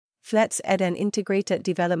Flats at an integrated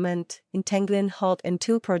development in Tanglin Halt and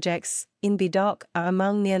 2 projects in Bedok are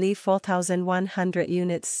among nearly 4,100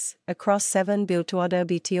 units across 7 built-to-order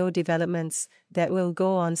BTO developments that will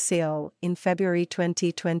go on sale in February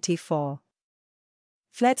 2024.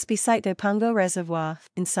 Flats beside the Punggol Reservoir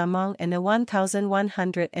in Samang and a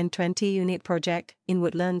 1,120-unit project in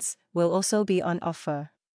Woodlands will also be on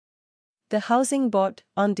offer. The Housing Board,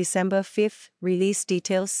 on December 5, released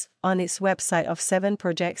details on its website of 7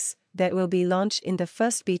 projects that will be launched in the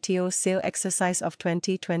first BTO sale exercise of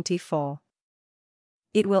 2024.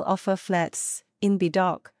 It will offer flats in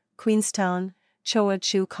Bedok, Queenstown, Choa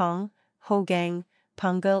Chu Kang, Hougang,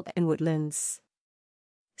 Punggol, and Woodlands.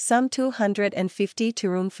 Some 250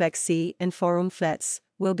 two-room flexi and 4-room flats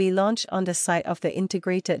will be launched on the site of the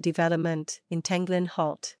integrated development in Tanglin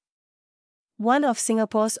Halt, one of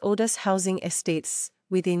Singapore's oldest housing estates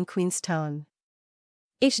within Queenstown.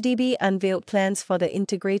 HDB unveiled plans for the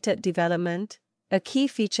integrated development, a key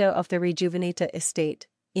feature of the rejuvenated estate,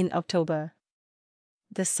 in October.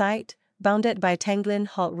 The site, bounded by Tanglin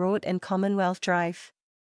Halt Road and Commonwealth Drive,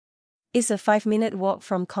 is a 5-minute walk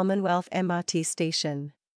from Commonwealth MRT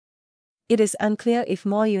station. It is unclear if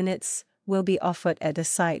more units will be offered at the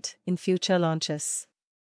site in future launches.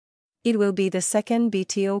 It will be the second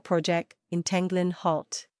BTO project in Tanglin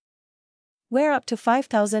Halt, where up to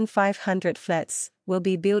 5,500 flats will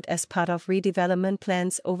be built as part of redevelopment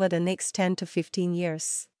plans over the next 10 to 15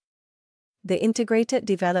 years. The integrated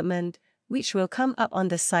development, which will come up on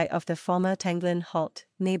the site of the former Tanglin Halt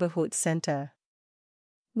Neighbourhood Centre,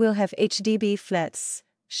 will have HDB flats,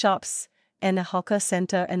 shops, and a hawker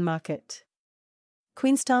centre and market.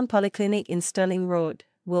 Queenstown Polyclinic in Stirling Road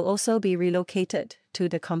will also be relocated to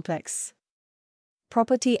the complex.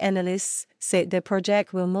 Property analysts said the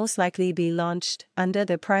project will most likely be launched under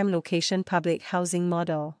the prime location public housing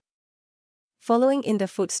model, following in the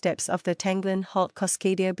footsteps of the Tanglin Halt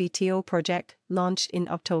Cascadia BTO project launched in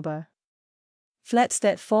October. Flats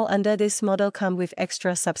that fall under this model come with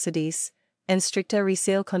extra subsidies and stricter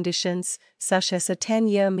resale conditions, such as a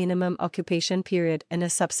 10-year minimum occupation period and a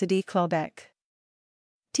subsidy clawback,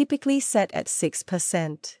 typically set at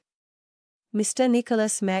 6%. Mr.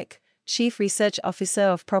 Nicholas Mack, Chief Research Officer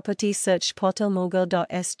of property search portal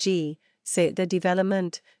mogul.sg, said the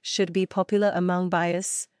development should be popular among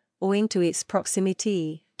buyers, owing to its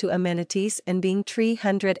proximity to amenities and being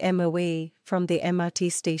 300 m away from the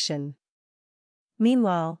MRT station.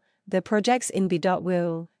 Meanwhile, the projects in Bedok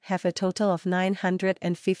will have a total of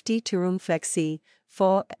 950 two-room flexi,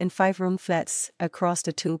 4- and 5-room flats across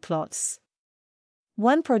the 2 plots.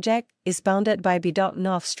 One project is bounded by Bedok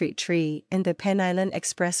North Street 3 and the Pen Island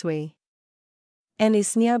Expressway, and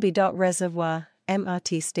is near Bedok Reservoir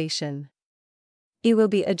MRT station. It will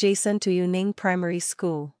be adjacent to Yuning Primary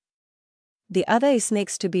School. The other is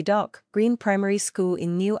next to Bedok Green Primary School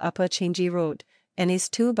in New Upper Changi Road, and is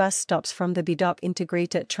 2 bus stops from the Bedok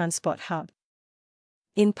Integrated Transport Hub.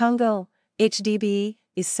 In Punggol, HDB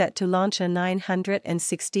is set to launch a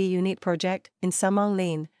 960-unit project in Samang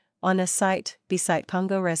Lane, on a site beside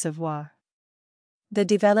Punggol Reservoir. The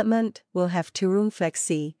development will have 2-room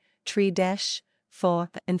flexi, 3-, 4-,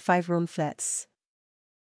 and 5-room flats.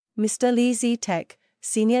 Mr. Lee Z-Tech,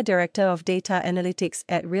 Senior Director of Data Analytics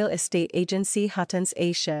at real estate agency Huttons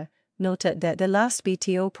Asia, noted that the last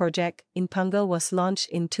BTO project in Punggol was launched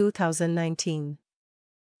in 2019.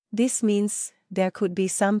 This means there could be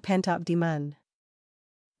some pent-up demand.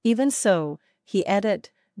 Even so, he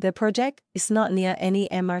added, the project is not near any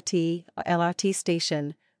MRT or LRT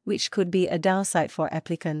station, which could be a downside for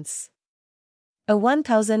applicants. A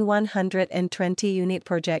 1,120-unit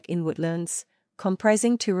project in Woodlands,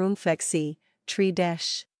 comprising 2-room flexi,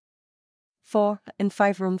 3-, 4-, and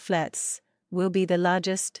 5-room flats, will be the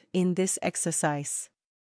largest in this exercise.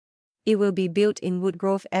 It will be built in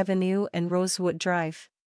Woodgrove Avenue and Rosewood Drive.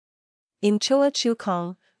 In Choa Chu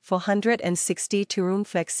Kang, 460 two-room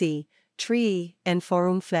flexi, 3- and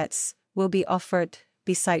 4-room flats will be offered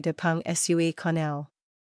beside the Pang SUA Canal.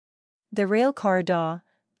 The rail corridor,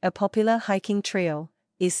 a popular hiking trail,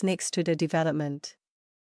 is next to the development.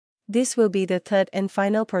 This will be the third and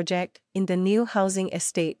final project in the new housing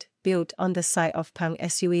estate built on the site of Pang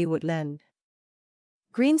SUA Woodland.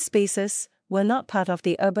 Green spaces were not part of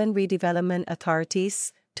the Urban Redevelopment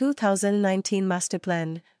Authority's 2019 master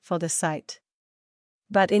plan for the site.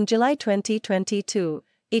 But in July 2022,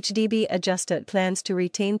 HDB adjusted plans to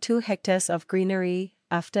retain 2 hectares of greenery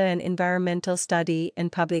after an environmental study and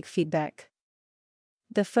public feedback.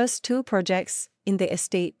 The first 2 projects in the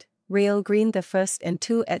estate, Rail Green the 1st and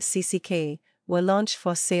 2 at CCK, were launched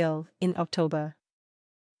for sale in October.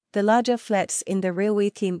 The larger flats in the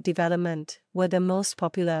railway-themed development were the most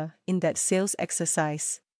popular in that sales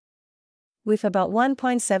exercise, with about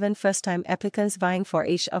 1.7 first-time applicants vying for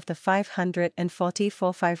each of the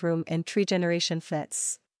 544 5-room and 3-generation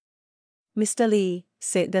flats. Mr. Lee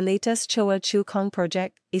said the latest Choa Chu Kang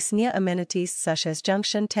project is near amenities such as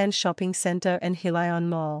Junction 10 Shopping Center and Hillion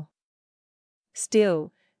Mall.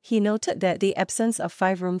 Still, he noted that the absence of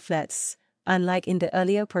 5-room flats, unlike in the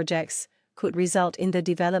earlier projects, could result in the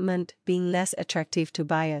development being less attractive to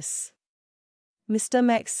buyers. Mr.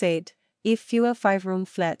 Mack said, if fewer 5-room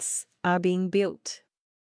flats are being built,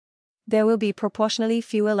 there will be proportionally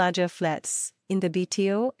fewer larger flats in the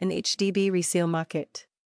BTO and HDB resale market.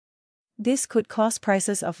 This could cause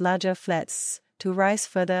prices of larger flats to rise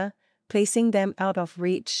further, placing them out of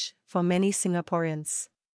reach for many Singaporeans.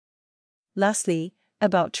 Lastly,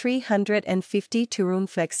 about 350 2-room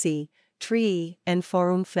flexi, 3- and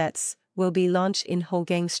 4-room flats will be launched in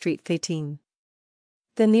Hougang Street 13.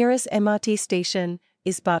 The nearest MRT station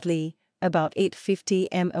is Bartley, about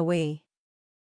 850 m away.